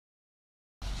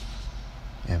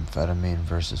Amphetamine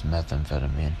versus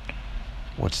methamphetamine.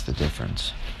 What's the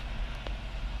difference?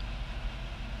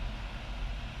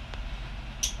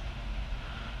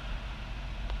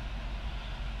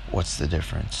 What's the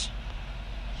difference?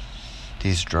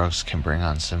 These drugs can bring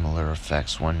on similar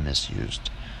effects when misused,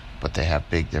 but they have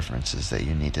big differences that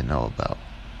you need to know about.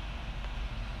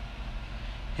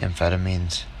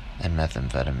 Amphetamines and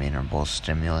methamphetamine are both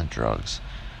stimulant drugs.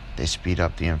 They speed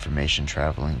up the information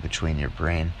traveling between your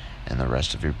brain and the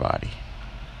rest of your body.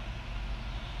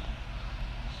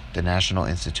 The National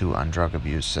Institute on Drug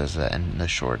Abuse says that in the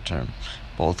short term,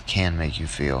 both can make you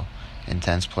feel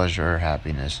intense pleasure or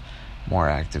happiness, more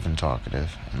active and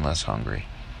talkative, and less hungry.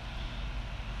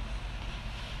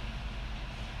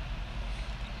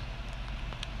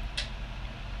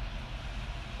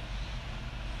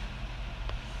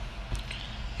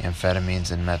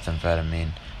 Amphetamines and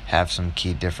methamphetamine have some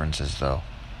key differences, though.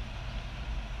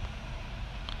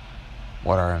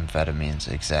 What are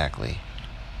amphetamines exactly?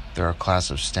 They're a class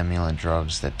of stimulant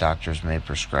drugs that doctors may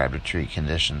prescribe to treat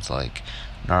conditions like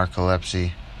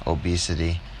narcolepsy,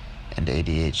 obesity, and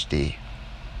ADHD.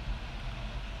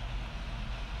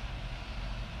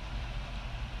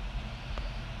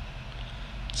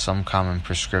 Some common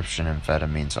prescription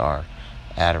amphetamines are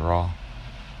Adderall,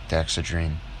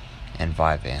 Dexedrine, and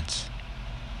Vyvanse.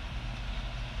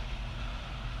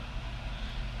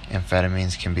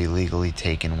 Amphetamines can be legally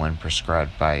taken when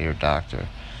prescribed by your doctor.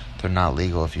 They're not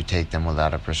legal if you take them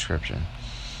without a prescription.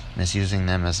 Misusing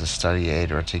them as a study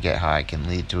aid or to get high can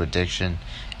lead to addiction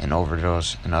and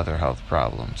overdose and other health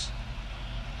problems.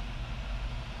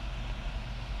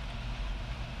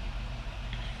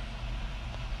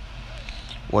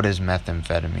 What is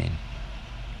methamphetamine?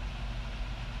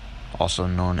 Also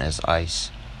known as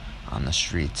ice on the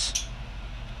streets.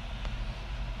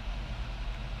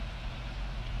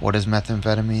 What is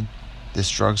methamphetamine? This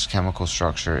drug's chemical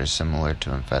structure is similar to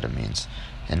amphetamines.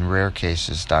 In rare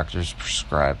cases, doctors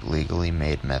prescribe legally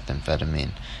made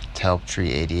methamphetamine to help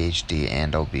treat ADHD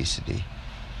and obesity.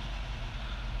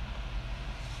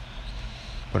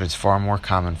 But it's far more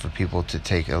common for people to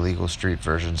take illegal street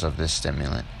versions of this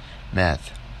stimulant.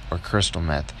 Meth, or crystal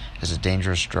meth, is a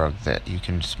dangerous drug that you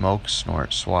can smoke,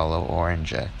 snort, swallow, or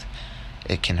inject.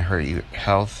 It can hurt your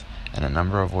health in a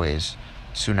number of ways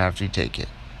soon after you take it.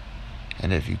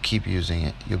 And if you keep using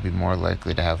it, you'll be more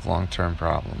likely to have long-term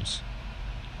problems.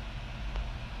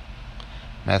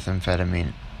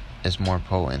 Methamphetamine is more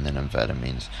potent than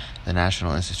amphetamines, the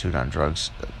National Institute on Drug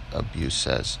Abuse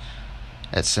says.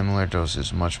 At similar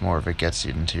doses, much more of it gets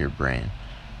into your brain,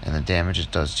 and the damage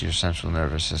it does to your central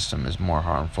nervous system is more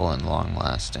harmful and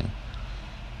long-lasting.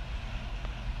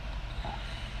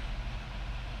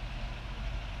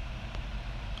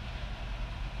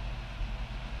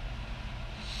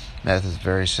 Meth is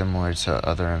very similar to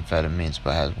other amphetamines,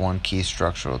 but has one key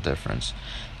structural difference.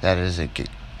 That is, it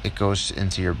goes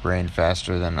into your brain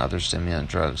faster than other stimulant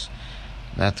drugs.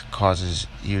 Meth causes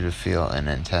you to feel an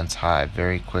intense high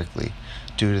very quickly.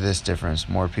 Due to this difference,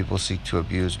 more people seek to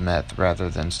abuse meth rather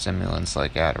than stimulants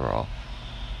like Adderall.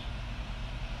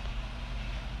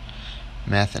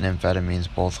 Meth and amphetamines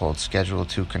both hold Schedule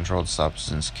II controlled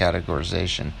substance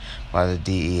categorization by the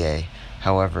DEA.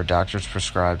 However, doctors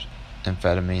prescribe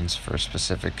amphetamines for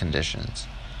specific conditions.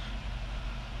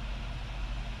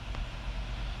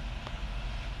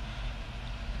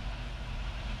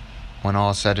 When all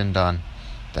is said and done,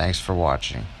 thanks for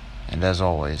watching, and as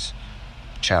always,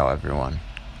 ciao everyone.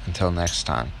 Until next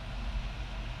time.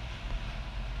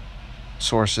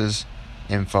 Sources,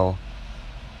 info,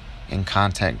 and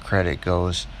content credit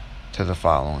goes to the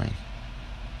following.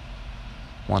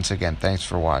 Once again, thanks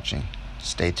for watching.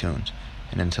 Stay tuned,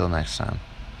 and until next time,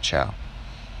 ciao.